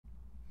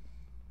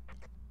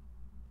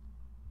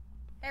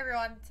Hey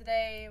everyone,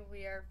 today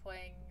we are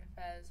playing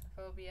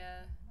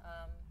Phasmophobia.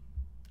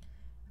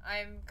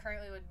 I'm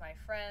currently with my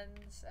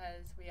friends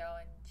as we all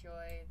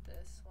enjoy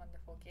this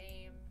wonderful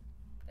game.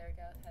 There we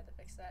go, had to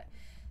fix that.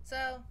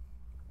 So,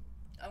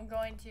 I'm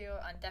going to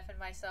undeafen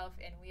myself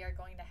and we are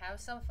going to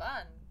have some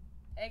fun.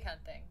 Egg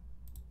hunting.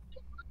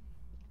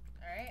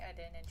 Alright, I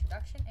did an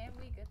introduction and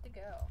we good to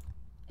go.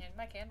 And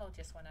my candle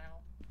just went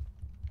out.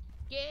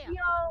 Yeah.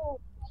 Yo,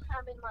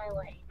 I'm in my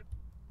lane.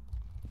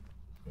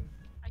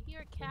 I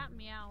hear a cat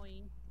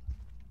meowing.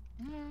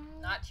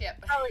 Not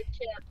Chip. Probably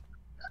Chip.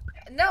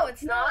 No,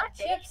 it's not. Not?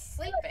 Chip's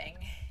sleeping.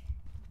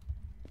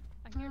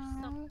 I hear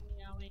something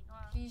meowing.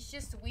 He's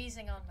just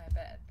wheezing on my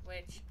bed,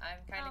 which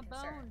I'm kind of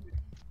concerned.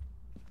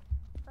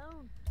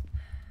 Bone.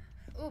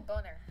 Ooh,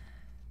 boner.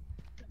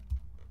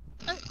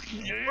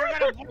 You're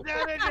gonna put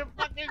that in your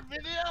fucking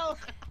video?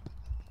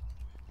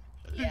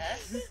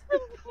 Yes.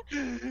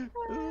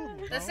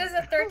 Ooh, This is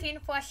a 13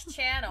 plus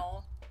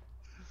channel.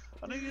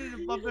 I think you need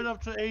to bump it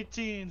up to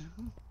 18.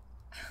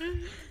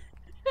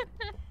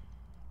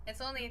 It's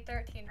only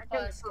 13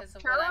 plus because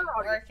of what I'm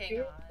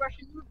working on.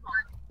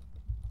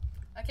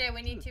 Okay,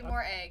 we need 2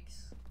 more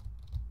eggs.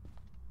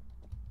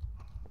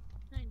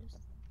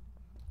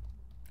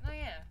 Oh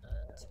yeah,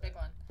 it's a big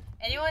one.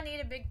 Anyone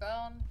need a big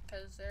bone?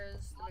 Because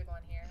there's the big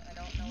one here. I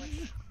don't know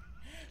which.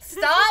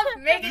 Stop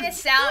making it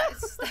sound.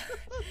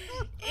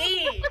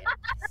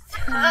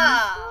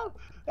 Stop.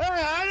 Hey,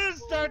 I didn't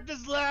start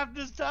this laugh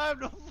this time.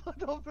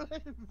 Don't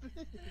blame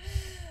me.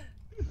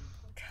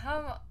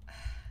 Come on.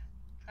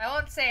 I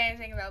won't say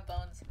anything about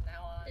bones from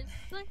now on. Is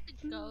this like the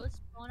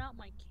ghost blowing out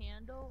my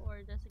candle,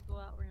 or does it go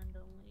out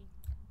randomly?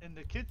 In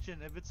the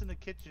kitchen, if it's in the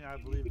kitchen, I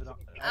believe it.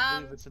 I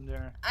believe it's in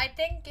there. I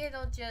think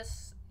it'll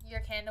just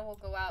your candle will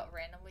go out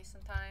randomly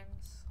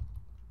sometimes.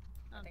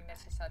 Okay. I think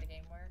that's just how the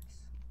game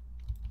works.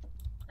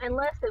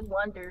 Unless it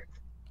wanders.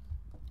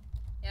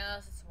 Yeah,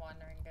 unless it's a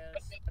wandering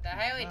ghost, but I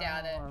highly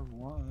doubt it. I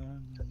wonder.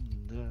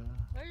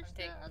 Where's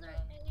the other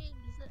eggs?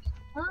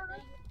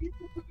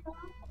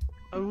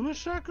 I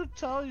wish I could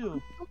tell you.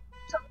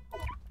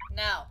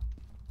 No.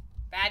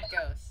 Bad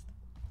ghost.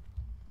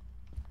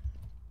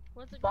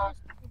 What's the ghost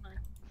doing?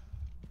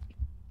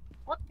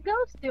 What's the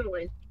ghost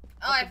doing?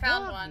 Oh, I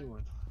found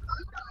one.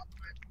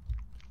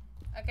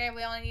 Okay,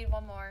 we only need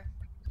 1 more.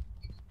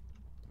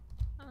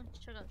 I'm gonna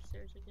check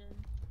upstairs again.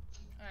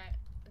 Alright.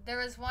 There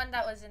was one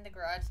that was in the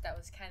garage that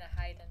was kind of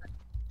hiding.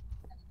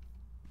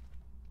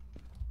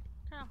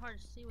 Kind of hard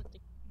to see with the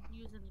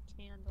using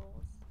the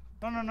candles.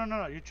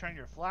 No. You turn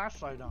your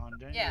flashlight on,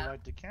 then you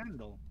light the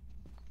candle.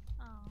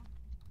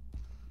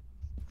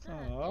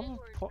 Oh.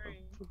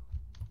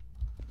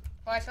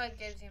 Flashlight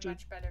gives you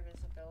much better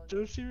visibility.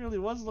 Dude, she really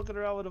was looking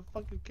around with a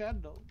fucking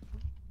candle.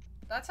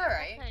 That's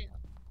alright. Okay.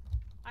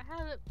 I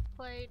haven't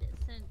played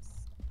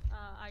since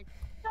I.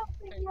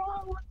 Something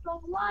wrong with the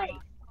light.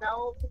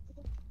 No.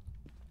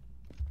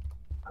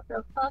 What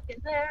the fuck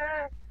is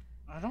there?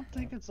 I don't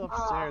think it's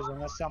upstairs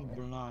unless I'm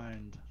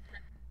blind.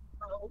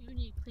 You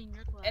need to clean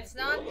your glasses. It's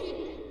not.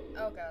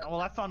 Oh god.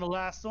 Well, I found the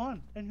last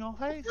one in your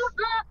face.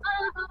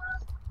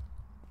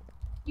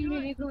 You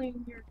need to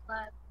clean your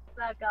glass.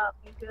 That got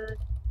me good.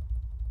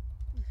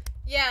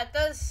 Yeah, it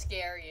does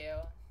scare you.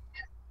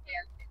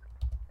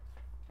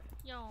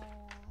 Yo.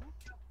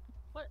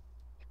 What?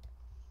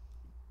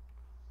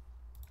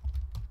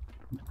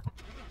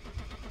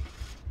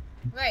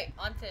 Right,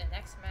 on to the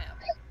next map.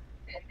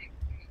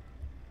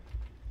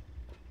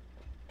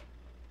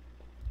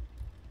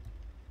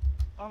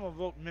 I'm gonna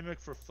vote Mimic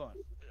for fun.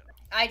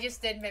 I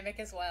just did Mimic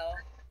as well.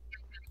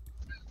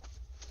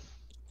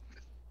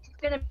 It's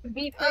gonna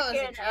be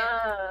freaking,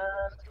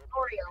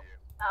 Oreo.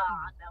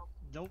 No.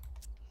 Nope.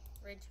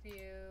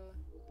 Ridgeview.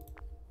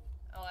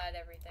 I'll add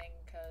everything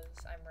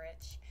because I'm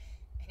rich.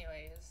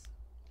 Anyways.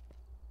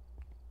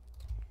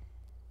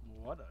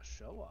 What a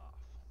show off.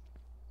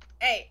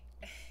 Hey!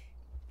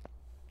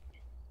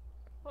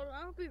 Hold on,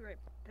 I'll be right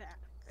back.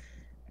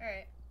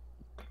 Alright.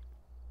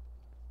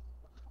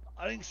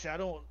 I think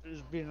Shadow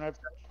is being right.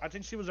 I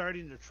think she was already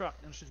in the truck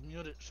and she's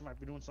muted. She might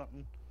be doing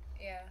something.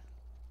 Yeah.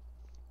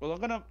 Well, I'm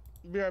gonna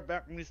be right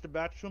back and release the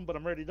batch room, but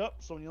I'm ready up.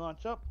 So when you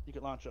launch up, you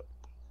can launch up.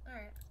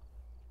 Alright.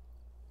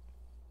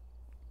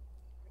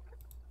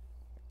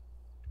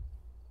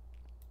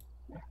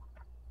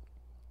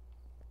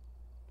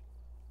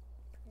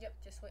 Yep,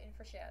 just waiting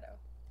for Shadow.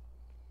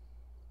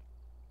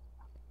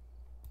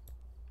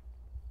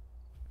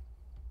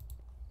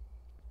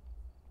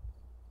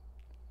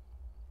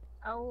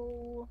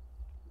 Oh.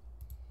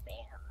 Bam.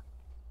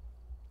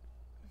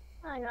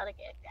 I gotta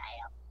get a guy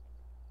up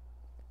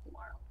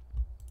tomorrow.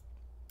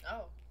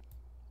 Oh.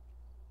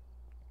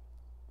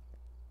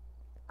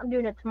 I'm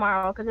doing it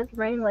tomorrow because it's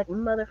raining like a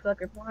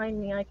motherfucker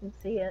behind me. I can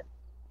see it.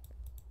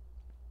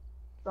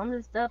 So I'm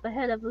just up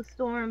ahead of the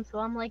storm. So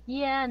I'm like,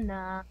 yeah,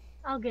 nah.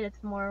 I'll get it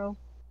tomorrow.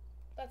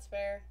 That's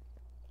fair.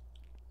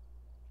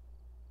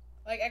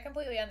 Like, I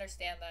completely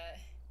understand that.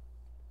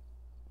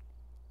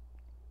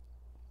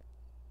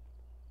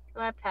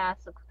 I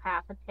pass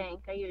half a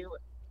tank. I usually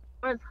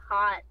when it's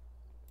hot.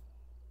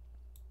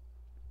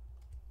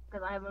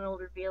 because I have an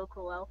older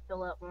vehicle. I'll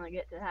fill up when I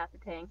get to half the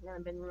tank, and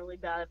I've been really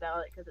bad about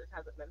it because it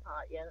hasn't been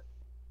hot yet.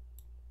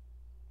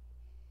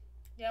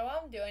 Yeah,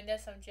 while I'm doing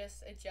this, I'm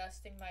just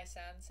adjusting my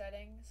sound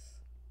settings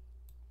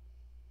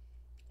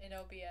in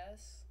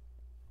OBS.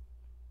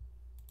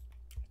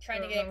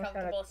 Trying to get a Almost got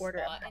comfortable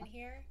quarter spot of in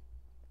here.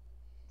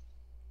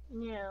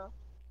 Yeah.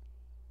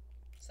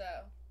 So.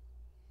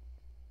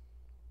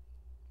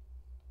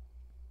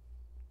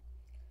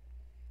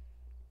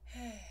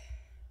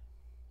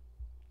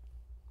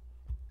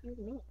 Excuse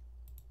me.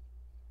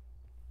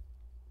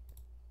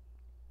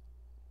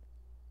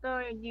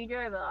 So, do you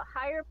drive a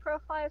higher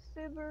profile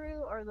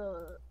Subaru or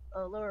the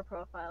lower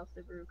profile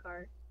Subaru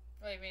car?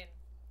 What do you mean?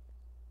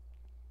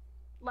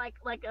 Like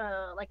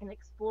an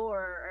Explorer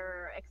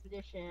or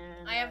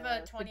Expedition. I have a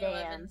or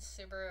 2011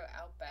 sedan. Subaru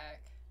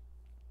Outback.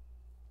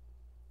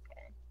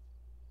 Okay.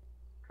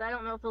 Cause I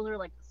don't know if those are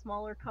like the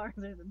smaller cars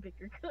or the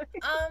bigger cars.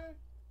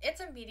 It's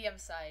a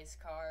medium-sized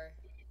car.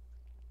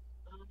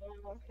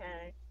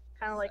 Okay.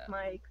 Kind of like So.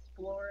 my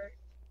Explorer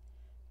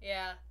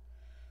Yeah.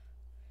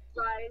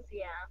 size,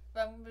 yeah.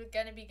 But I'm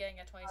gonna be getting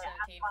a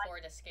 2017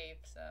 Ford Escape,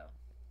 so.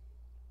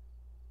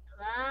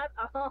 That,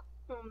 oh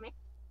man.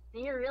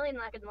 You're really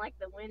not gonna like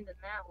the wind in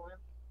that one.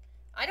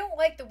 I don't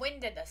like the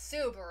wind in a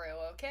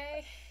Subaru,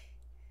 okay?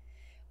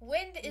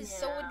 Wind is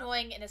so Yeah.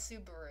 annoying in a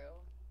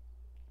Subaru.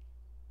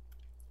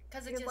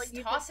 Because it Because, just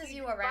like, tosses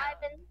you around.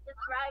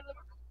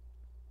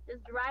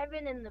 Just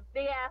driving in the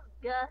big ass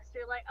gust.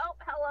 You're like, oh,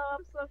 hello,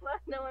 I'm so glad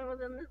no one was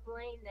in this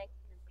lane next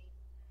to me.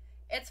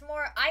 It's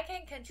more, I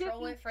can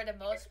control it for the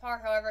most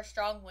part, however,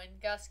 strong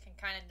wind gusts can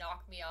kind of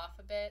knock me off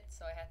a bit,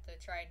 so I have to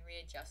try and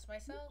readjust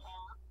myself.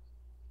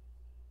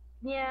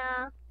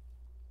 Yeah.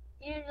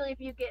 Usually, if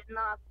you get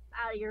knocked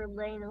out of your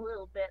lane a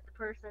little bit, the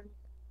person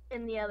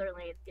in the other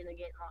lane is gonna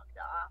get knocked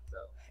off. So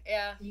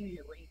Yeah.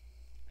 usually,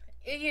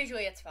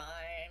 it's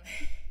fine.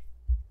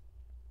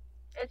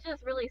 it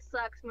just really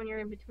sucks when you're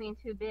in between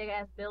two big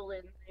ass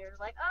buildings and you're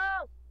like,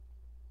 oh.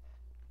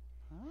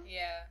 Huh?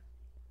 Yeah.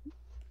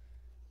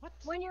 What?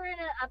 When you're in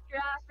a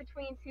updraft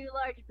between two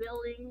large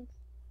buildings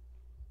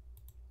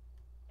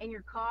in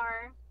your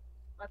car,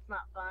 that's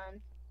not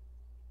fun.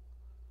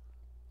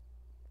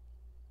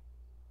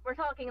 We're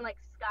talking like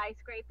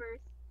skyscrapers.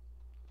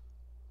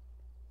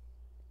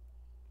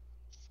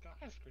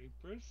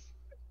 Skyscrapers?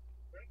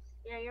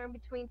 Yeah, you're in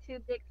between two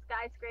big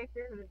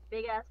skyscrapers and this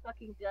big ass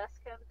fucking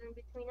dust comes in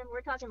between them. We're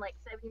talking like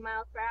 70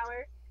 miles per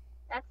hour.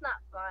 That's not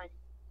fun.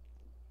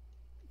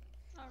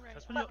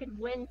 Alright. Fucking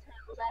wind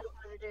tunnel, that's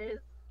what it is.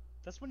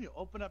 That's when you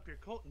open up your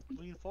coat and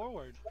lean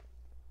forward.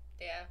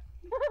 Yeah.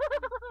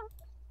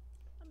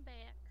 I'm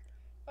back.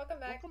 Welcome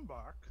back. Welcome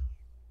back.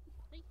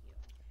 Thank you.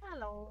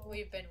 Hello.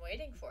 We've been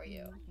waiting for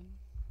you.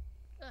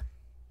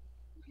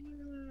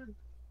 Mm.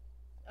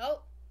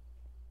 Oh.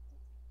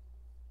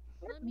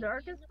 It's Let me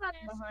dark in as the fuck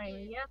basket. behind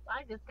me. Yep,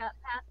 I just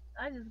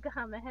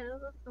got ahead of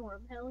the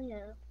storm. Hell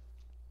yeah.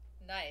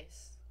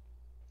 Nice.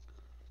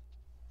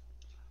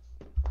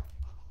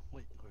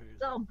 Wait, where is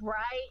It's all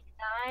bright,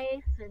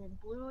 nice, and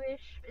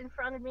bluish in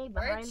front of me. Where'd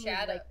Behind me,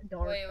 Shadow? like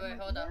dark. Wait, I'm like,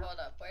 hold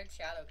yeah. up. Where'd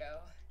Shadow go?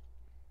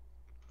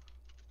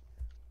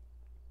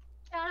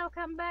 Shadow,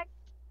 come back.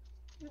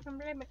 You can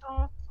blame it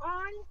all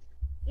on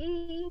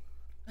E.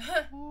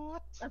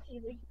 What? I'm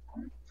teasing.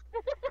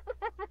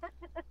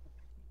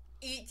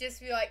 Eat, just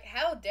be like,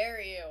 how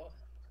dare you?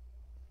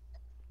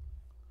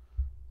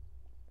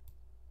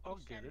 I'll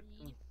get it.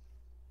 Shiny.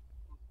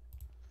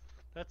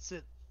 That's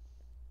it.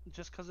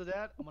 Just because of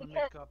that, I'm gonna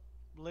make up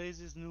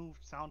Lazy's new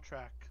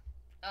soundtrack.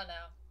 Oh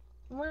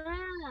no.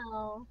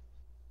 Wow.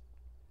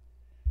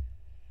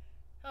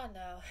 Oh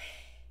no.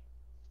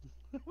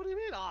 What do you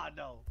mean? Oh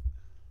no.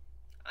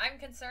 I'm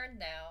concerned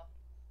now.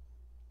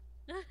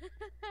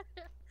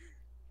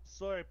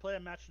 Sorry, play a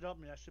match without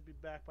me. I should be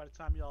back by the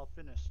time y'all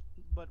finish.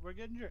 But we're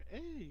getting your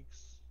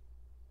eggs.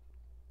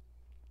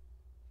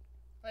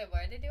 Wait,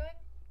 what are they doing?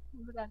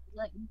 We got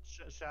like,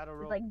 Shadow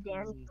Rope. like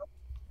Danny.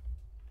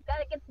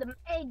 Gotta get some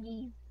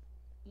eggies.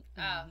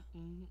 Oh.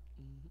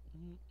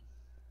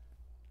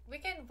 We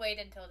can wait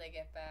until they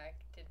get back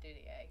to do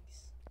the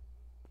eggs.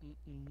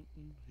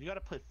 You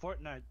gotta play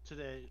Fortnite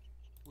today,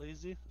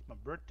 Lazy. It's my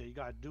birthday. You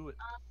gotta do it.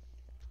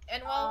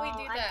 And while we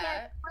do I can't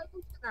that,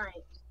 play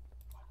tonight.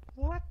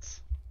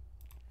 What?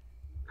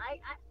 I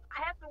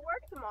have to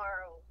work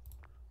tomorrow.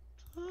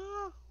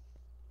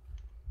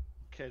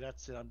 Okay,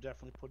 that's it. I'm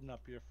definitely putting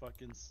up your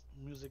fucking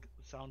music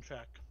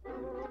soundtrack.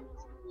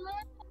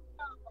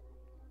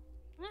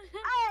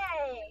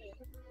 Hey!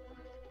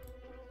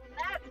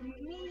 That's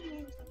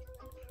me!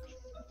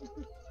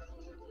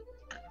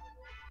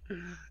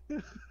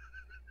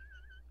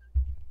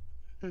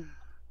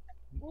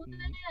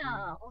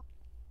 Wow!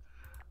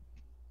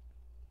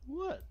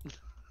 What?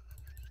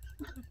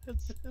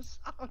 It's a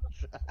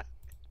soundtrack.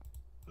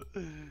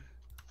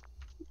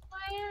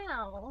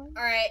 Wow!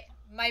 alright,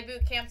 my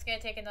boot camp's gonna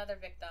take another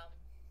victim.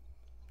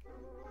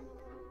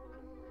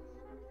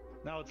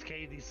 Now it's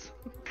Katie's.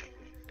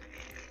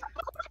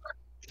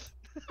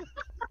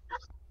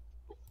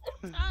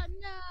 Oh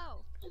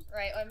no!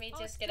 Right, let me Oh,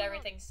 just get stop.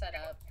 everything set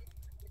up.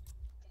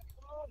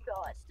 Oh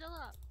god. It's still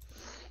up.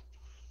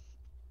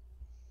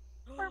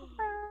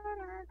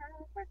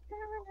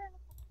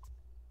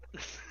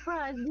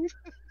 Surprise, dude.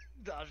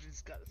 Nah,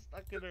 she's got it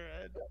stuck in her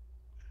head.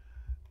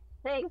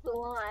 Thanks a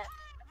lot.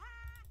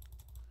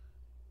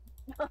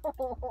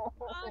 Oh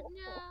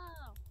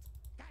no!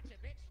 Gotcha,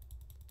 bitch.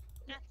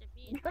 Gotcha,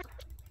 bitch.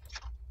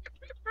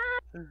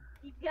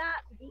 You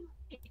got me.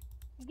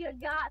 You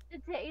got the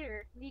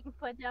tater. You can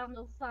put down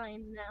those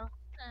signs now.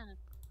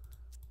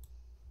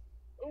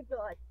 Oh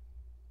god.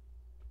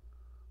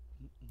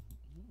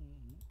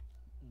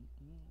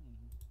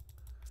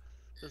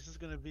 This is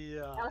gonna be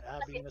That was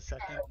Abby in a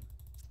second.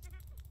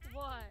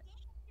 What?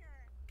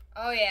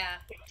 Oh yeah.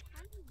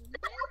 I'm in danger.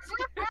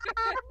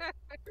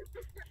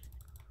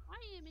 I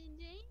am in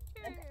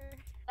danger.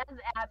 That's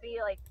Abby,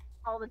 like,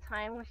 all the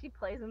time when she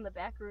plays in the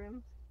back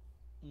rooms.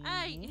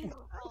 Hey.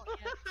 Oh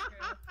yeah,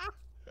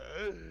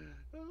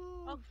 true.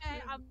 Oh, Okay,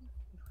 shit.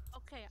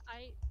 okay.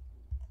 I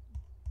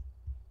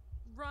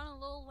run a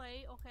little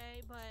late.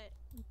 Okay, but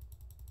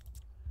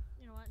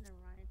you know what? Never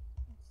mind.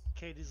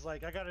 Katie's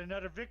like, I got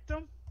another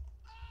victim.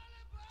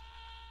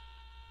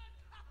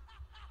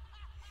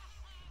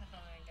 Oh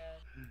my god.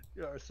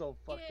 You are so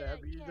fucked, Yeah,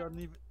 Abby. You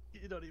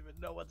don't even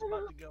know what's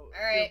about to go.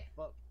 All right.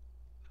 Fuck.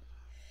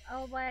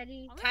 Oh,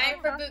 buddy. I'm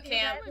Time gonna for go boot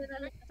camp. I'm gonna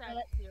drink that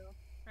too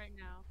right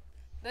now.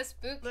 This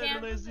boot Later,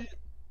 camp. lazy.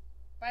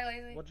 Bye,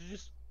 lazy.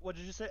 What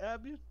did you say,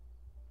 Abby?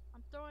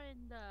 I'm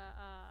throwing the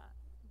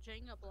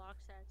Jenga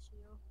blocks at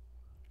you.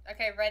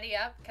 Okay, ready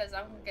up, cause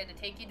I'm gonna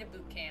take you to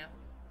boot camp.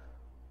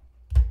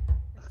 And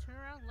turn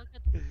around, and look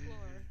at the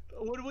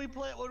floor. What do we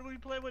play? What do we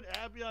play with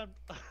Abby on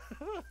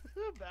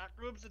back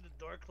rooms and the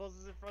door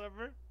closes in front of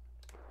her?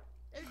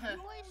 If you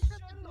always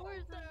shut the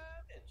doors, then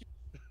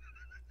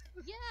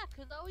yeah,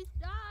 'cause I always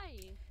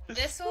die.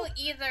 This will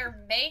either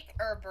make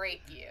or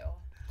break you.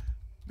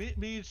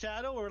 Me and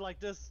Shadow, or like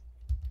this?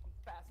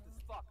 Fast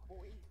as fuck,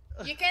 boy.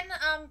 You can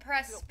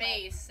press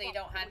space so you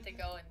don't have to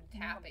go and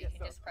tap it. You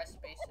can just press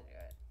space to do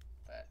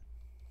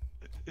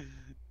it. But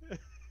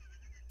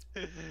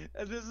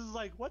And this is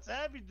like, what's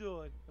Abby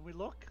doing? And we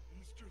look.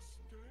 He's just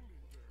standing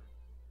there.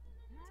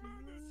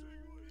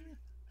 Menacingly.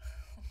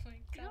 oh my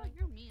You know, god.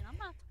 you're mean. I'm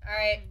not All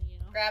right, talking to you.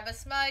 grab a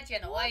smudge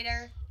and a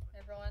lighter,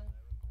 everyone.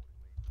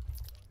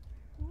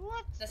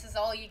 What? This is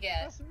all you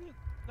get. That's mean.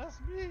 That's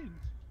mean.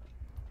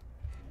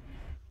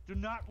 Do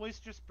not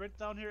waste your sprint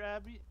down here,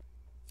 Abby.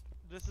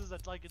 This is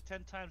like a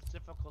 10 times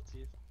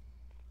difficulty.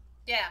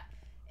 Yeah.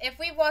 If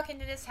we walk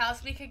into this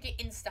house, we could get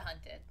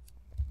insta-hunted.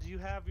 Do you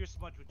have your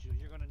smudge with you?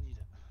 You're gonna need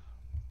it.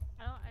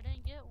 I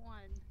didn't get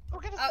one. Go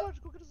get a Oh.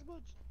 smudge. Go get a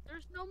smudge.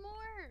 There's no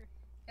more.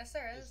 Yes,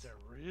 there Is is. there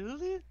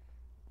really?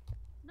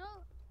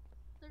 No,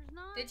 there's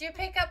not. Did you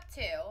pick up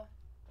two?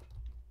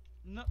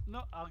 No,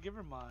 no. I'll give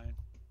her mine.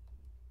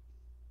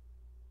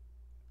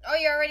 Oh,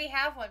 you already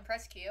have one.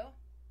 Press Q.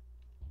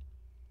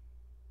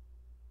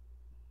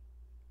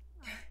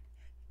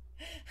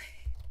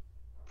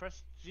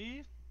 Press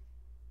G.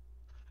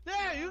 There,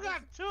 you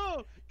got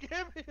two. Give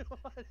me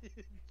one, you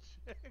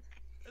chick.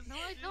 No,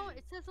 I don't.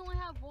 It says only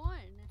have one.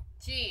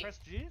 G. Press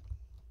G.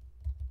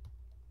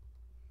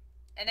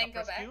 And then Now go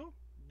press back. Q.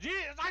 G.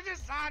 I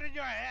just saw it in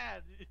your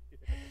hand.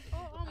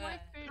 Oh, on my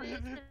screen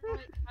it said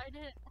I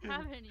didn't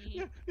have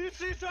any.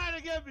 She's trying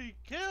to get me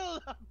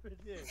killed up in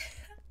here.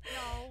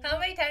 No. How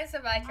many times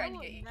have I tried to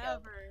will get you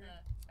never.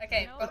 killed?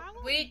 Okay, No, but I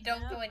will wait,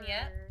 don't go in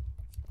yet. never.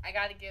 I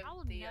gotta give I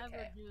will the never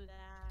okay. do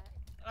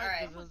that.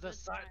 Alright. This is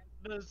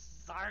the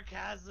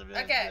sarcasm. in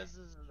Okay. This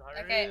is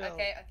Okay, real.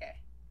 okay.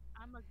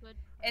 I'm a good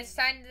It's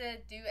friend. time to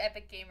do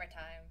epic gamer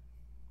time.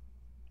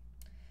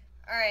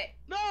 Alright.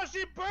 No,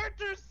 she burnt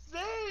her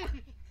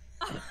save.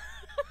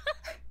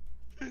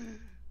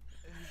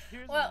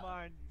 Here's Well-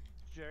 mine, you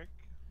jerk.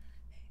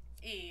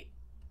 E.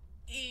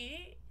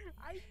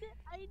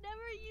 I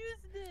never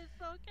used this,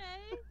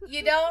 okay?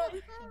 You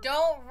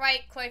don't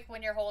right click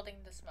when you're holding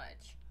the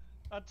smudge.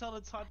 Until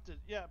it's hunted.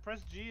 Yeah,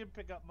 press G and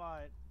pick up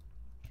mine.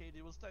 Katie,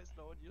 it was nice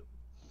knowing you.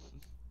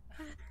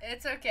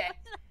 It's okay.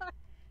 I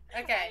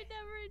Okay.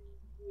 never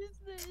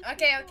used this.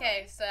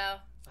 Okay, so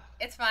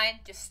it's fine.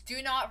 Just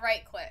do not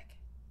right click.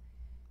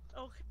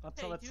 Okay.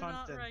 Until it's do not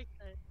hunted. right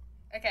click.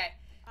 Okay.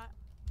 Uh,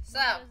 So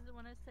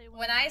when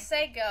when I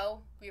say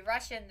go, we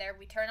rush in there,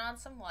 we turn on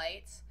some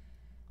lights,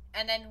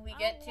 and then we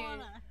get to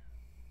Can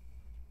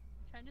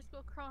I just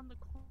go crawl in the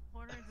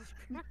corner and just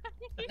cry?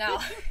 No.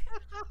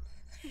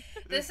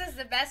 This is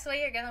the best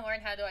way you're gonna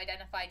learn how to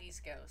identify these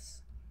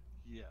ghosts.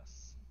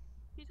 Yes.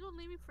 He's gonna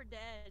leave me for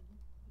dead.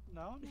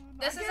 No.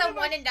 This I'm is getting a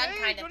my one and done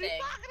save. kind of What are thing.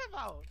 you talking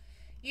about?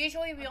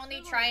 Usually we I'm only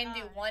still try gonna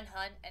and do die. one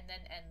hunt and then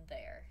end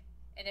there.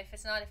 And if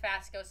it's not a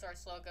fast ghost or a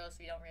slow ghost,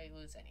 we don't really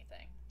lose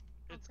anything.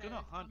 It's Okay,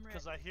 gonna hunt I'm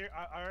because I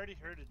already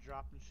heard it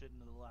dropping shit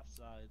into the left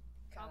side.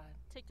 God. I'll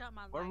take out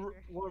my We're,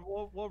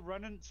 lighter. we're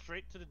running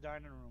straight to the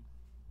dining room.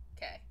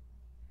 Okay.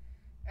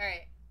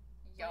 Alright.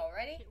 Y'all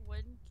ready?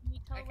 When can you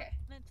tell Okay.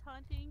 when it's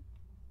hunting?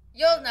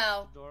 You'll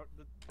Yeah, know.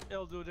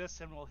 It'll do this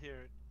and we'll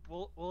hear it.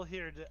 We'll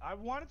hear it. I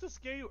wanted to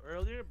scare you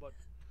earlier, but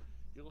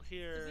you'll Does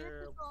it have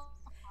hear. to go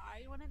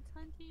high when it's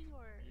hunting,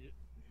 or?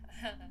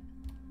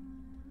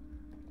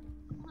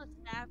 I'm gonna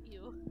stab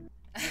you.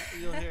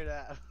 You'll hear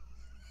that.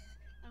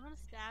 I'm gonna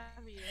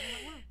stab you.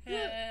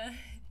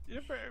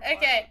 You're very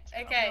Okay,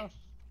 violent. okay. Calm down.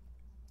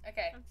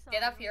 Okay, I'm sorry.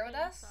 get up here with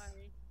okay, I'm us.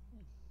 sorry.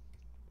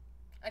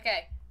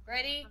 Okay,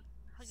 ready,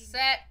 Hugging.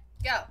 set,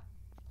 go.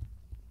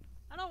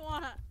 I don't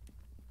wanna.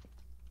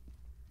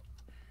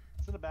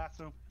 It's in the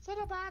bathroom. It's in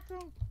the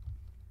bathroom.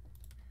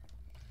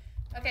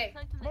 Okay,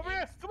 Come over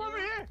here. Come over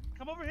here.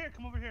 Come over here.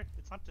 Come over here.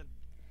 It's hunting.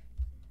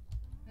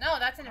 no,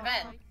 that's an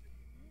event.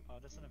 Oh,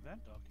 that's an event?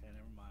 Okay,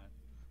 never mind.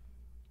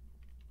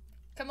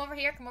 Come over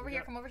here, come over We here,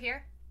 got- come over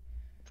here.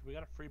 We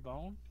got a free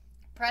bone?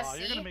 Press Oh, C.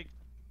 you're gonna make...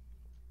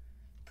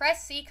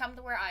 Press C, come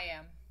to where I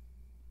am.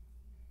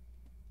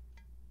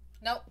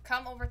 Nope,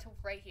 come over to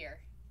right here.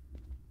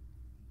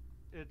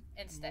 It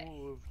And stay.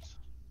 moved.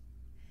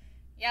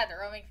 Yeah, the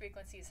roaming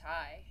frequency is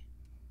high.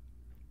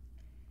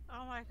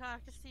 Oh my god, I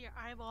can see your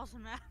eyeballs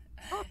in that.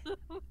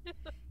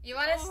 You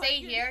want to Oh my stay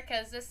goodness. here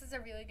because this is a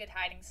really good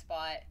hiding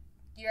spot.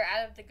 You're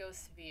out of the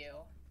ghost view.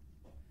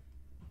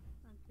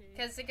 Okay.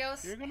 Because the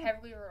ghost You're gonna-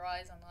 heavily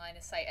relies on line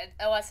of sight,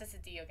 unless it's a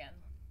D again.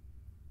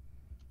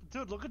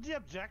 Dude, look at the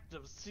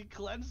objectives. She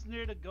cleansed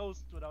near the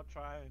ghost without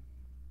trying.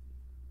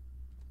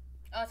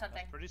 Oh, it's hunting.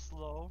 That's pretty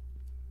slow.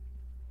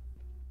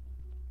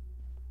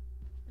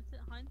 Is it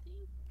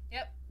hunting?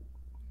 Yep.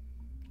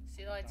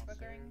 See the lights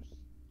flickering? Downstairs.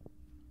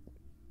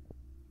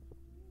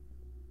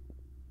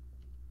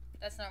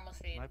 That's normal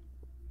speed.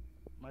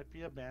 Might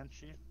be a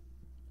banshee.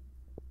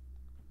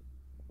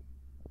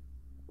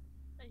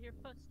 I hear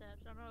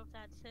footsteps. I don't know if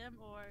that's him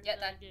or Yeah,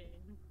 the that-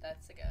 game.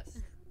 That's a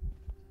ghost.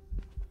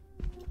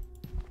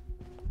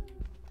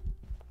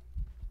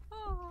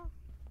 Oh.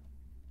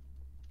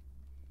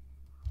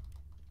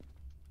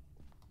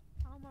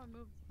 I'm gonna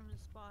move from the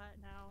spot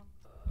now.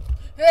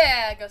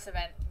 Yeah, ghost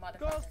event, motherfucker.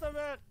 Ghost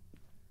event!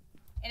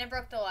 And it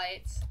broke the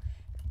lights.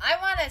 I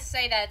want to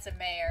say that it's a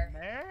mayor.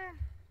 Mayor?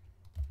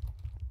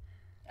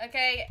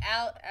 Okay,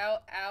 out,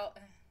 out, out.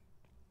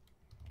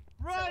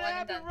 Run, one and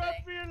Abby, done run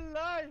thing. for your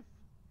life!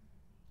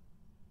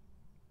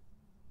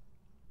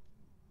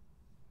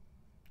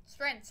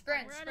 Sprint,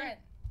 sprint, I'm ready. sprint.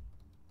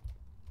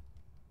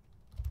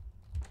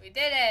 We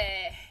did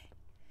it.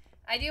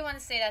 I do want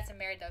to say that's a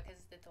mayor though,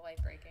 because it did the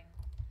light breaking.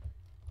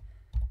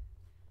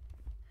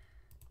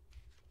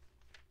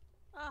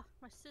 Ah,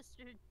 my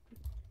sister.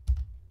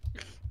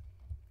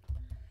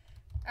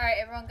 Alright,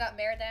 everyone got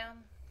mayor down?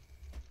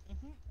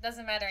 Mhm.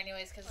 Doesn't matter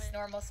anyways, because it's Wait.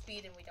 normal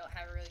speed and we don't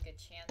have a really good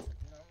chance with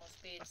normal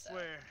speed, I so.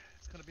 swear,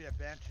 it's gonna be a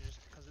banshee just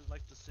because it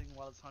likes to sing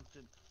while it's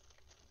hunted.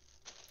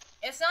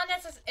 It's not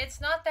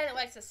that it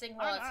likes to sing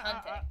while it's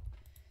hunting.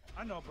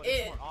 I know, but It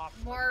it's more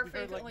often. more We heard,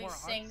 like, frequently more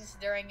hunts. sings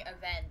during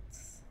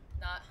events,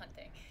 not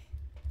hunting.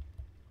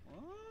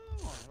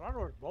 Oh, that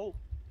was both.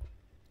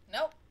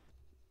 Nope.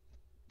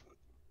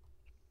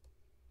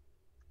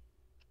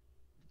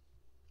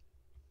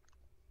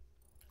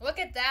 Look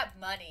at that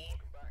money.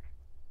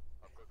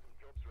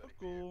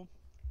 Cool.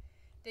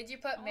 Did you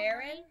put Oh, mayor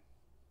money? in?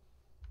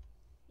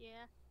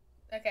 Yeah.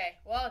 Okay,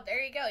 well,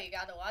 there you go. You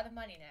got a lot of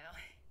money now.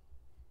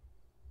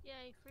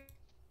 Yay, free.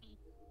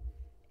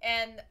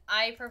 And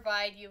I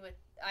provide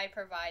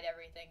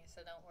everything,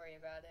 so don't worry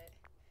about it.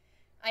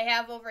 I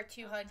have over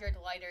 200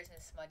 lighters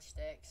and smudge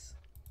sticks.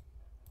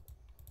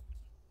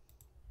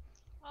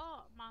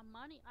 Oh, my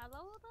money. I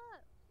leveled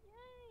up.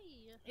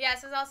 Yay. Yeah,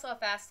 this is also a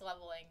fast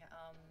leveling.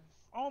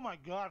 Oh my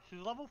god, she's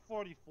level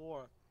 44.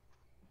 What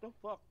the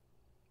fuck?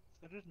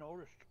 I just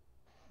noticed.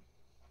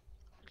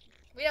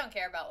 We don't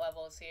care about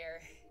levels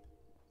here.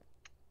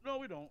 No,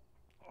 we don't.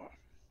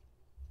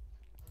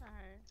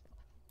 Alright.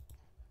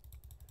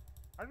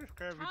 I just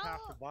care if we pass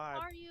the How vibe.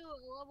 are you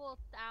level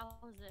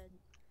 1000?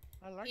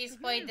 I like He's the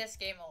played game. this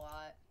game a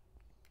lot.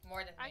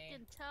 More than I me.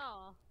 can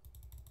tell.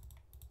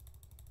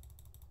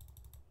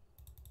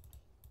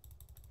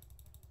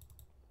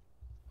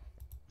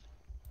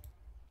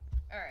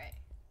 Alright.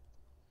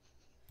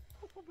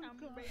 Oh my I'm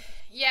god. ready.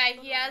 Yeah,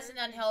 Go he to has work an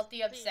and unhealthy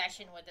sleep.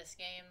 obsession with this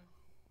game.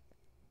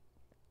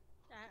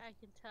 I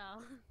can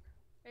tell.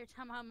 Every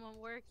time I'm on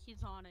work,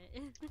 he's on it.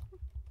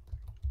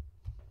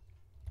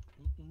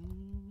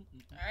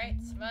 Alright,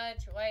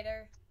 smudge,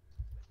 lighter.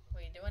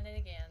 We doing it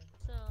again.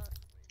 So,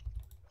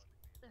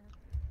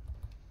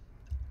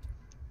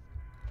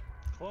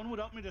 Clone would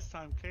help me this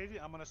time, Katie.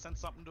 I'm gonna send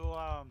something to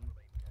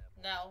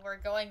No, we're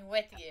going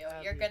with you.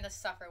 You're Abby. gonna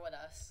suffer with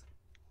us.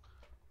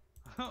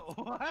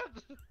 what?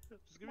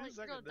 Just give me a like,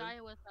 second, go dude.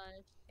 die with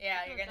us.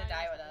 Yeah, You're you're gonna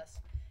die with us.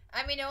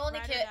 I mean, it'll only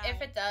Ride or kill if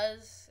die. it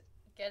does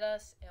get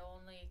us. It'll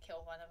only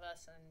kill one of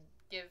us and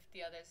give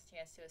the others a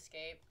chance to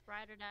escape.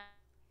 Ride or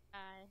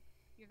die.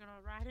 You're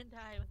gonna ride and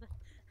die with us.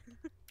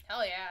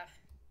 Hell yeah.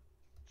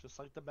 Just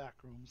like the back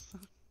rooms.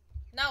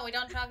 No, we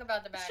don't talk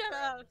about the back Shut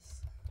up.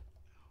 rooms.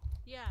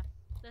 Yeah,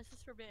 this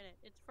is forbidden.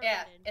 It's forbidden.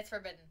 Yeah, it's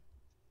forbidden.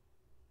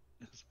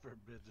 It's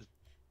forbidden.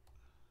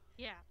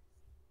 Yeah.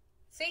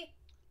 See,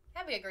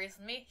 Abby agrees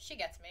with me. She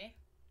gets me.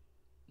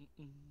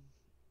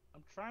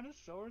 I'm trying to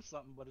show her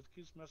something, but it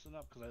keeps messing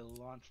up because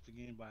I launched the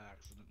game by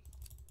accident.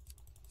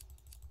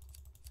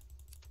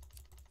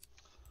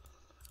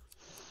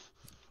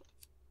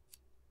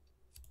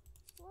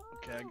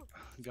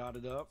 Got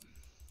it up.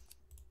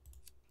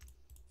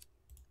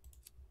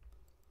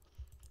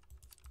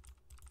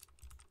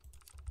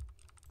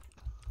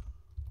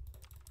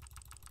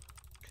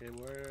 Okay,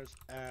 where's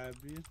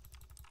Abby?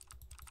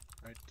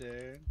 Right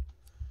there.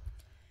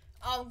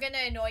 Oh, I'm gonna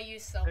annoy you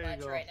so There you much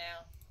go. right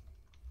now.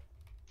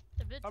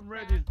 If it's I'm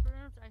ready.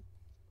 bathrooms,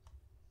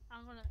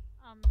 I'm gonna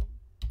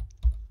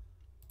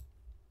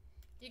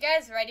You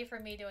guys ready for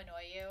me to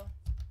annoy you?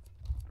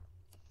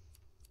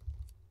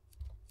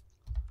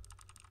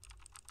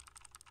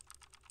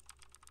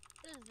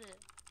 what is it?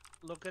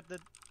 Look at the.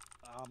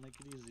 I'll make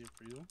it easier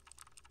for you.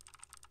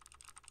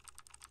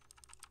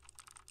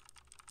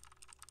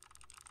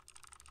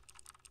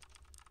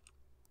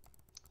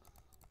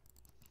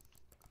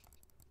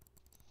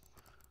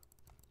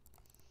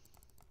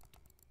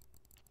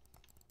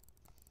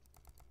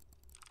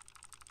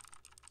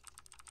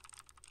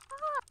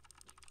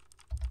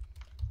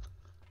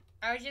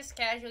 I was just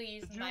casually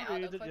using Did you my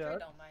read auto it clicker, yet?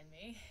 don't mind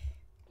me.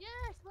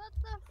 Yes, what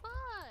the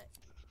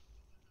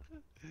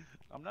fuck?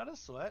 I'm not a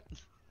sweat.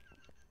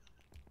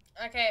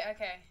 Okay.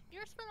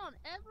 You're spent on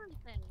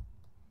everything.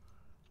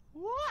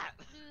 What?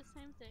 Do the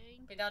same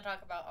thing. We don't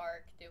talk about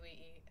ARC, do we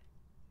eat?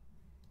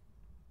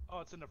 Oh,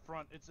 it's in the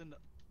front. It's in the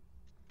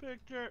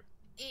picture.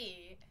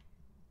 Eat?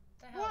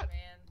 The hell, What?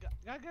 man?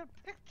 I got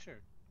a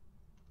picture.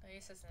 At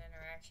least it's an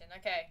interaction.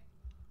 Okay.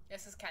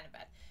 This is kind of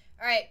bad.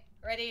 Alright,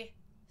 ready,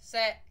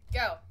 set,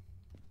 go.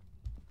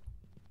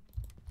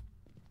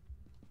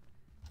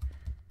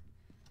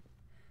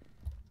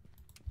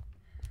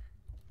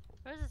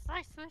 Where's the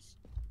side switch?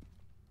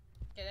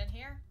 Get in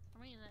here,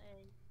 I'm eating the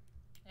egg.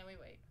 and we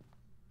wait.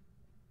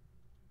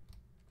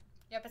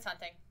 Yep, it's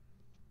hunting.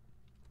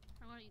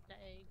 I'm gonna eat the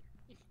egg.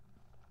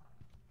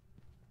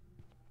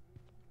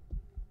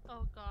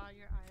 Oh god,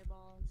 your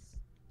eyeballs.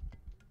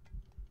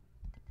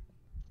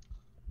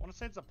 I want to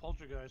say it's a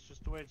poltergeist,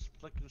 just the way it's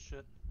flicking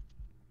shit.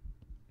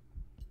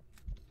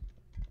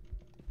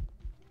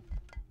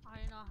 I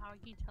don't know how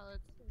you can tell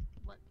it's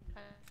what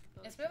kind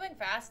of It's moving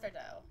faster,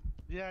 though.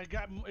 Yeah, it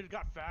got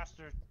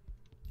faster.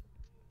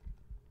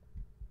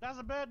 That's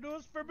a bad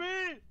news for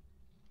me.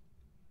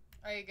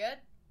 Are you good?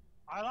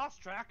 I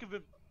lost track of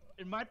it.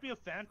 It might be a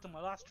phantom.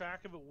 I lost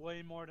track of it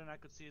way more than I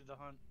could see the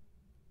hunt.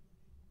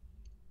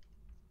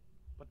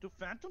 But do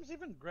phantoms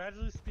even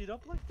gradually speed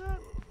up like that?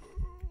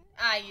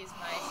 I use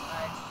my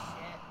smudge.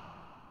 Shit.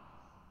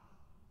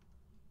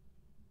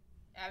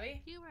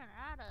 Abby? You ran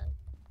out of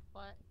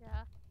what?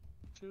 Yeah.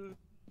 Dude,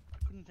 I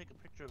couldn't take a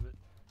picture of it.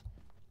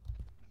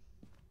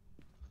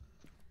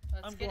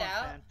 Let's I'm get going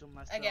out. phantom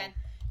myself. Again,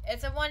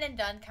 it's a one and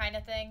done kind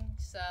of thing,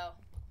 so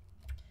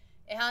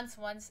it hunts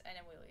once and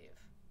then we leave.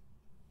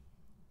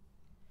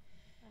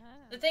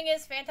 The thing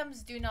is,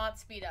 phantoms do not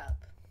speed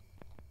up.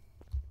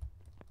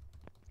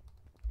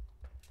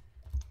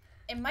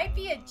 It might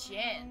be a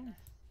djinn.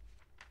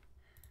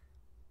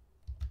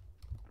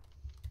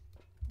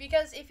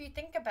 Because if you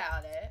think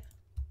about it,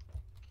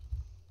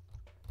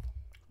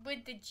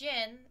 with the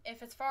djinn,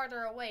 if it's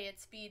farther away, it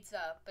speeds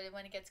up, but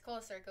when it gets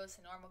closer, it goes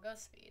to normal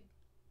ghost speed.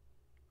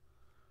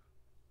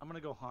 I'm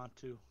gonna go haunt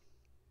too.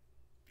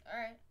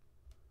 Alright.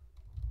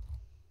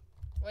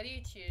 What do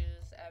you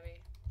choose, Abby?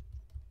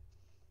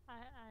 I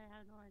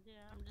have no idea.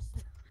 I'm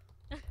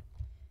just.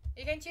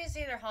 You can choose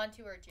either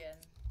Hantu or Jin.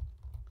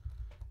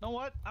 Know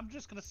what? I'm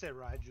just gonna say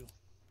Raiju.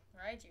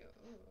 Raiju.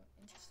 Ooh,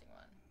 interesting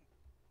one.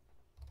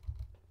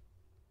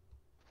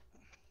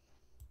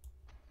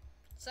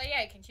 So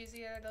yeah, you can choose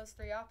either of those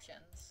three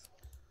options.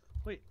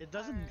 Wait, it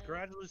doesn't Alright.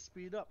 gradually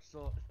speed up,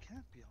 so it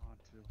can't be a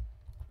Hantu.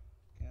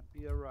 Can't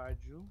be a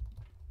Raiju.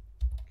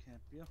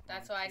 Can't be a Hantu.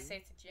 That's why I say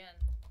it's a Jin.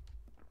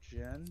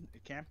 Jin.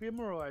 It can't be a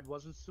Moroid.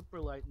 Wasn't super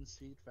light and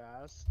seed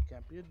fast.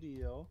 Can't be a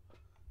Dio.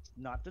 It's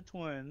not the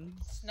twins.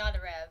 It's not a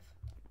Rev.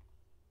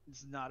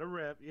 It's not a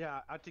Rip.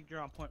 Yeah, I think you're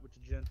on point with the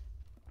Jin.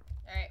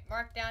 Alright,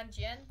 mark down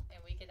Jin,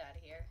 and we get out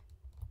of here.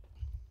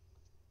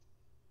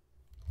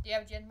 Do you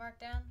have Jin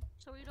marked down?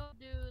 So we don't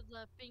do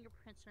the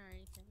fingerprints or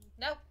anything.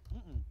 Nope.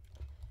 Mm-mm.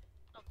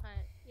 Okay.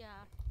 Yeah.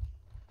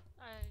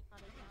 I got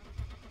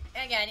it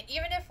down. Again,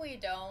 even if we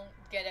don't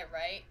get it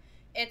right,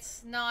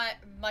 it's not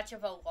much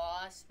of a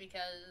loss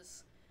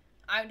because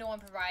I'm the one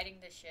providing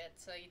the shit,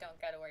 so you don't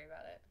gotta worry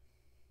about it.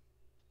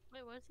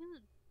 Wait, was he in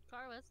the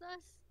car with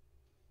us?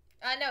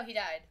 No, he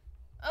died.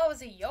 Oh, it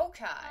was a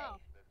yokai. Oh.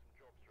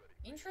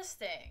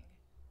 Interesting.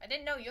 I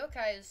didn't know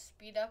yokais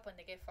speed up when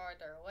they get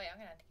farther away. I'm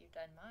gonna have to keep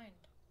that in mind.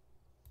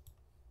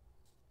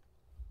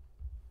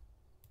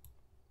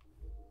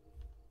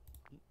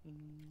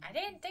 I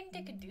didn't think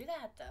they could do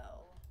that,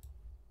 though.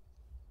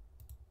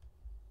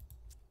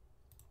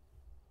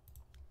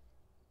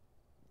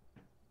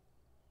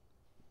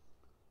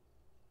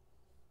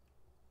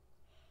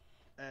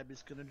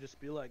 Abby's gonna just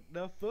be like,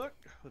 the fuck?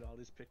 With all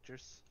these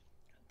pictures.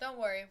 Don't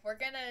worry, we're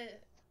gonna...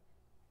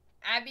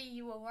 Abby,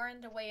 you will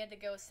learn the way of the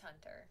ghost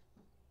hunter.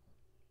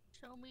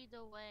 Show me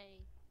the way.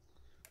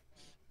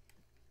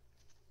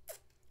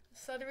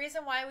 So the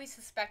reason why we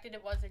suspected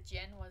it was a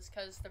djinn was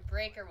because the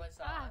breaker was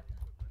on. Ah.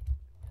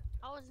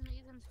 I was in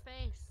Ethan's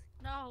face.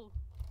 No.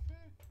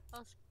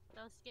 Hmm.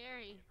 That was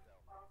scary.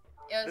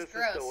 It was This is the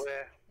gross.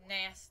 way.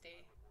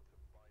 Nasty.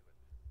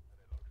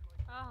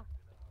 Oh,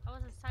 I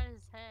was inside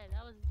his head.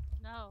 That was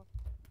no.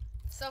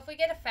 So if we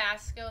get a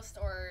fast ghost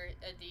or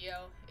a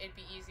Dio, it'd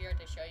be easier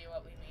to show you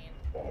what we mean.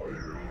 Are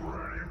you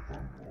ready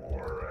for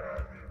more,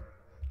 Abby?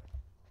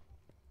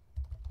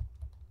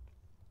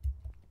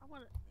 I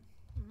wanna.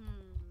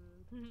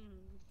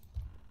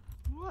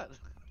 What?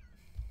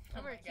 Oh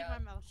I'm my gonna keep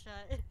god. my mouth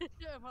shut.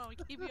 I'm gonna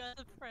keep you as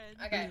a friend.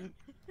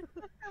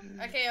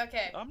 Okay.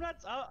 Okay. I'm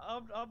not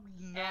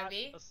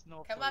Abby, a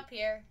snowflake. come up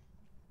here.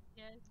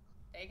 Yes.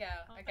 There you go.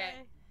 Okay.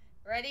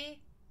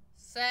 Ready,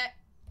 set,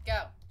 go.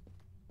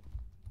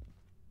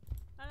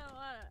 I don't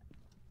wanna.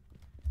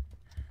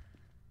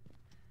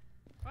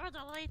 Where's the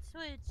light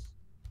switch?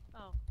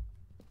 Oh.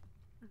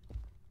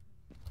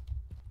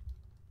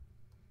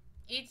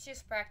 Each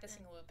just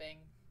practicing looping,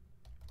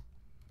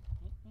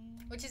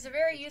 which is a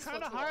very useful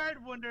Kind tool. of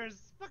hard when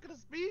there's fucking a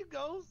speed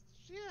ghost.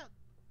 Shit.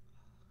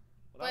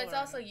 But it's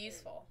also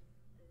useful.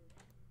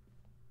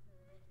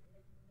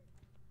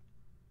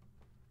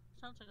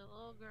 Sounds like a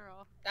little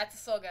girl. That's a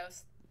slow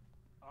ghost.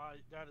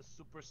 That is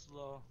super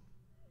slow.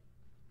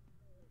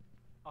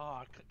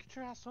 Oh, get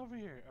your ass over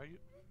here. Are you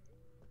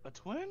a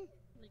twin?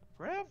 Like,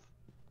 Rev?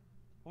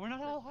 We're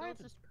not all the hiding.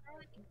 ghost is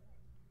crying.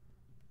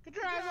 Get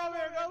your ass over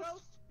here,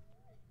 ghost!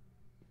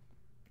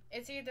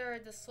 It's either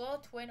the slow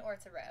twin or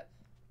it's a rev.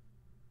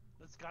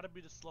 It's gotta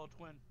be the slow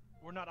twin.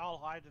 We're not all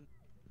hiding.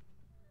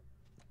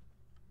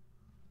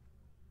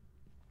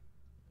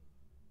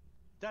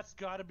 That's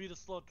gotta be the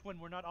slow twin.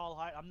 We're not all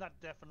hiding. I'm not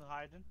definitely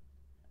hiding.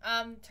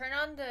 Turn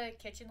on the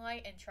kitchen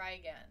light and try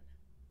again.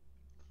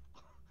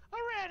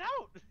 I ran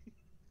out!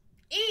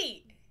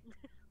 Eat!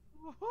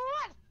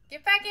 What?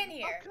 Get back in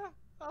here.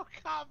 How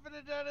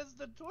confident that is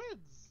the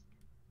twins?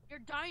 You're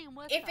dying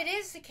with If us. it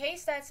is the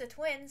case that's the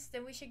twins,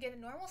 then we should get a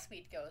normal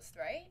speed ghost,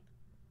 right?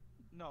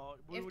 No,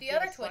 we If would the get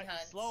other a twin slightly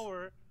hunts.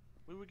 slower.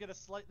 We would get a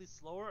slightly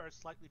slower or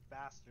slightly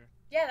faster.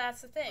 Yeah,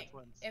 that's the thing.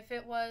 twins. If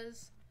it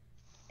was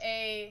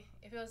the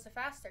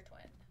faster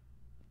twin.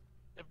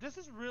 If this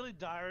is really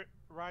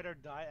ride or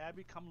die,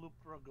 Abby, come loop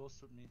for a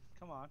ghost with me.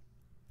 Come on.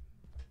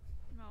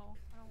 No,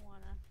 I don't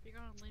wanna. You're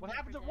gonna leave What me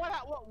happened for to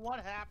dead. what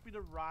happened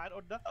to ride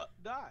or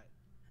die?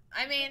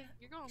 I mean,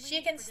 You're gonna leave she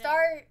me can for dead.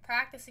 start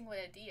practicing with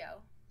a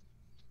Dio.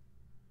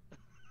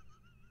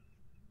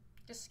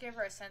 Just give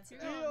her a sense of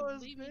You're it. gonna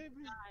Dio's leave me to baby.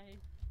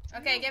 die.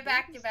 Okay, Dio's get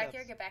back baby here,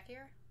 steps. get back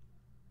here.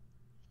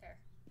 There.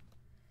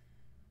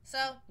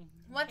 So,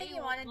 one thing They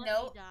you won't want to let me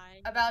note die,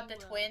 but about you the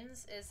will.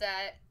 twins is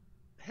that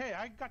Hey,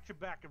 I got your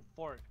back and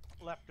forth,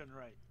 left and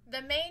right.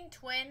 the main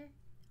twin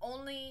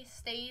only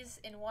stays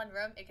in one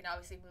room. It can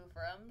obviously move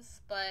rooms,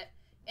 but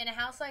in a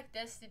house like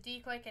this, the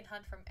decoy can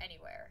hunt from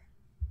anywhere.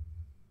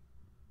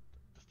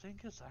 The thing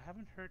is, I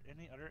haven't heard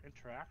any other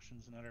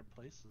interactions in other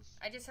places.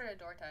 I just heard a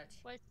door touch.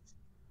 What?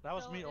 That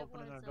was So me it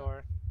opening was the a-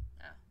 door.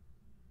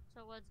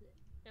 So was it?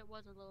 It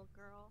was a little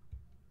girl,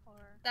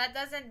 or That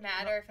doesn't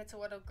matter if it's a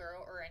little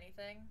girl or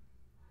anything.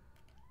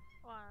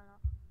 well, I don't know.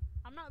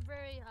 I'm not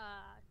very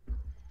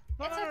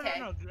No, It's no, okay.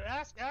 no.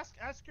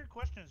 Ask your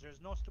questions. There's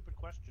no stupid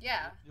questions.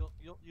 Yeah.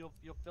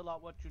 You'll fill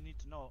out what you need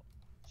to know.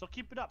 So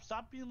keep it up.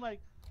 Stop being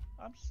like,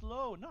 I'm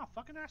slow. No,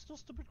 fucking ask those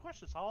stupid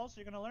questions. How else are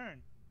you gonna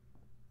learn?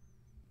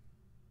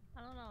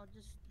 I don't know,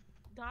 just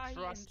dying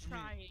Trust and me.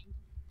 trying.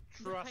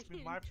 Trust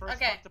me, my first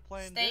Okay, month to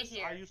playing stay this,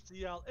 here. I used to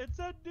yell, "It's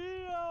a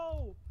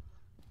Dio!"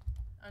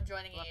 I'm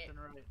joining Left you. and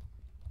right.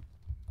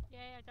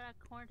 Yay, I got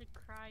a corn to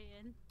cry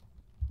in.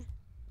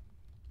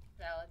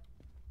 Valid.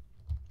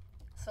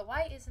 So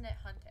why isn't it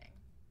hunting?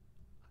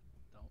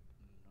 Don't know.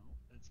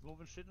 It's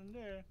moving shit in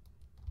there.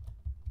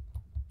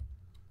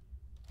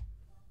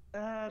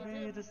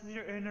 Abby, this is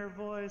your inner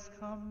voice.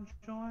 Come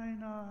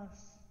join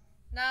us.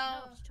 No.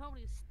 No, she told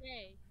me to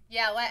stay.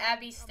 Yeah, let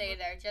Abby stay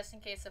there just in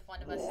case if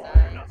one of us One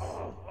dies.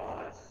 of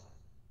us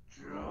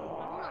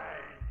join.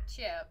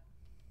 Chip.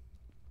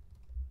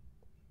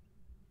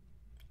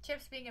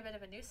 Chip's being a bit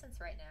of a nuisance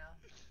right now.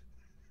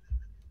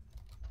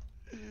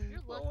 You're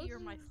What lucky was you're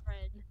my it?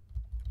 friend.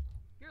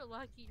 You're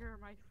lucky you're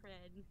my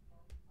friend.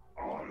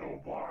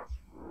 Autobots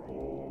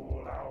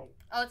roll out.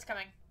 Oh, it's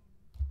coming.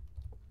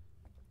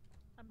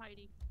 I'm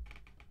hiding.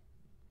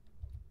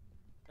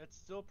 It's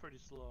still pretty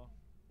slow.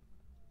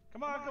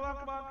 Come on, come on,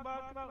 come on, come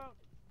on, come on.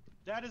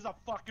 That is a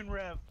fucking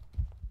rev.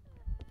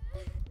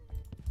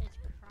 It's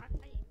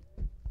crying.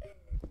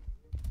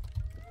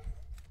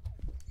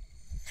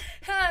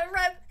 Ha,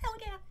 Rev, hell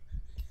yeah.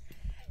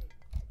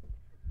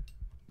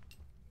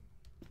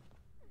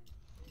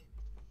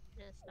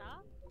 Did it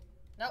stop?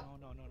 Nope.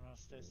 No,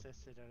 stay.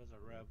 That is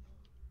a rev.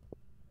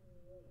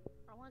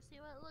 I want to see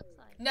what it looks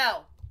like.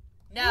 No.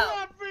 No.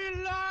 Let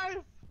me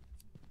life!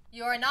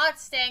 You are not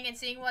staying and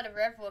seeing what a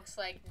Rev looks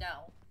like.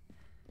 No.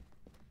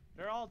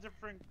 They're all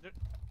different.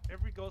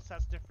 Every ghost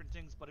has different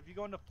things, but if you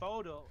go into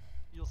photo,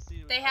 you'll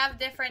see. They I have took a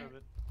picture different- of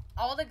it.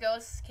 All the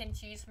ghosts can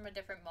choose from a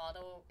different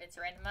model. It's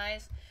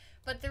randomized.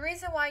 But the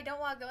reason why I don't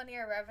want to go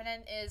near a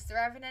Revenant is the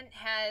Revenant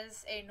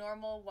has a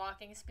normal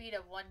walking speed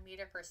of 1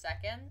 meter per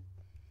second.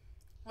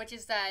 Which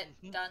is that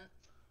Mhm. dun,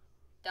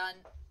 dun,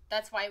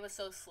 That's why it was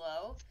so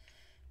slow.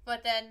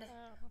 But then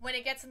when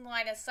it gets in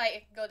line of sight,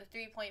 it can go to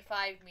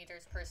 3.5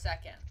 meters per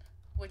second,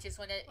 which is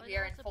when we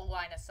are in full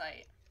line of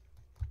sight.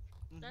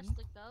 That's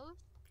the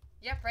ghost?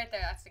 Yep, right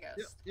there. That's the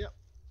ghost. Yep.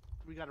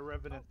 We got a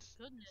revenant.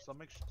 Oh, goodness. So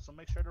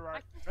make sure to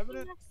write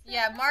revenant.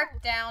 Yeah,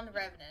 mark down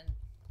revenant.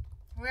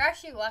 We're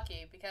actually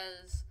lucky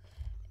because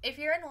if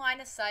you're in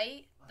line of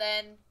sight,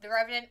 then the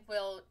revenant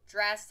will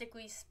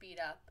drastically speed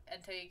up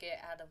until you get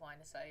out of line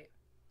of sight.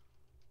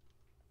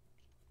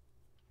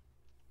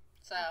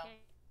 So,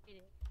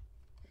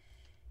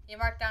 you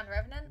mark down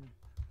revenant?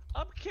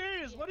 I'm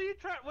curious. What are you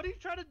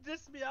trying to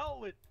diss me out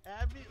with,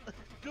 Abby?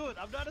 Dude,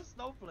 I'm not a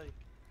snowflake.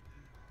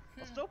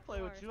 I'll still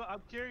play with you.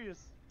 I'm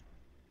curious.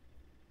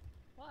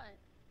 What?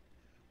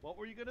 What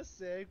were you gonna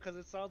say? Because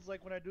it sounds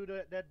like when I do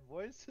that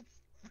voice, it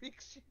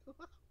freaks you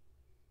out.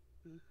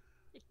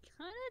 It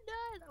kind of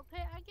does.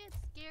 Okay, I get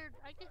scared.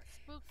 I get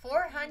spooked.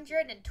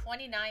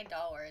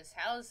 $429.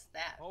 How's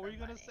that? What were you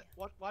gonna say?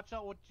 Watch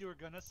out what you were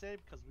gonna say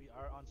because we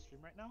are on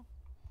stream right now.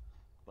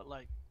 But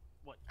like,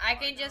 what? I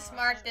can just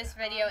mark this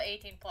video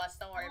 18 plus.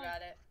 Don't worry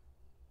about it.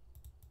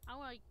 I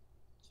want to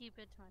keep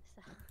it to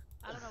myself.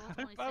 I don't know what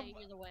to say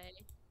either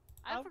way.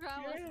 I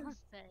forgot what I was going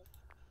to say.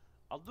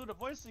 I'll do the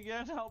voice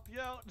again. Help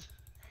you out.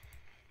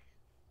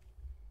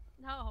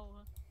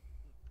 No.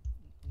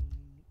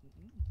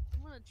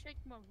 I'm gonna check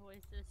my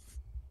voices.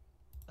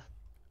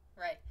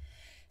 Right.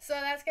 So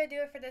that's gonna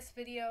do it for this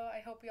video. I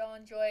hope you all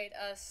enjoyed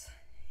us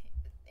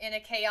in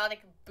a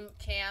chaotic boot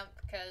camp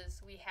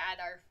because we had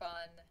our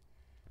fun.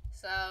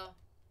 So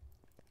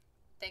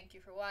thank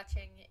you for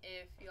watching.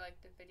 If you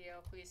liked the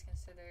video, please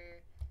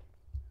consider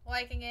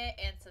liking it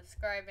and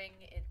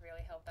subscribing. It'd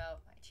really help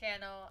out my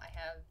channel. I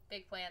have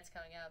big plans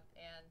coming up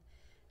and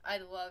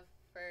I'd love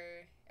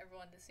for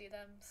everyone to see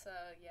them. So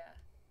yeah,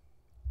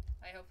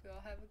 I hope you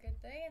all have a good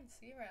day and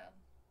see you around.